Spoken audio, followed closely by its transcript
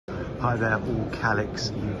Hi there, all Calex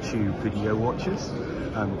YouTube video watchers.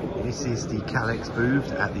 This is the Calex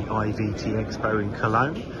booth at the iVT Expo in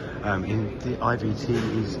Cologne. In the iVT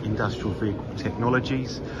is Industrial Vehicle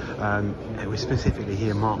Technologies. We're specifically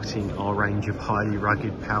here marketing our range of highly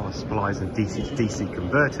rugged power supplies and DC to DC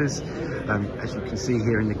converters. As you can see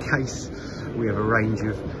here in the case, we have a range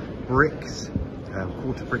of bricks,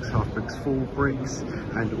 quarter bricks, half bricks, full bricks,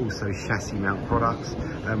 and also chassis mount products.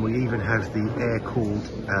 We even have the air-cooled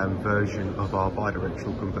version of our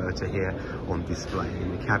bidirectional converter here on display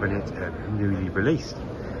in the cabinet, newly released.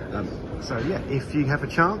 So yeah, if you have a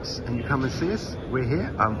chance and you come and see us, we're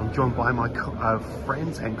here. I'm joined by my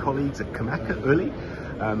friends and colleagues at Kamaka, Uli,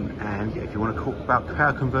 and yeah, if you want to talk about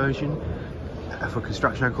power conversion for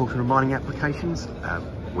construction, agriculture and mining applications,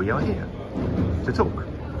 we are here to talk.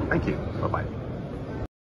 Thank you. Bye-bye.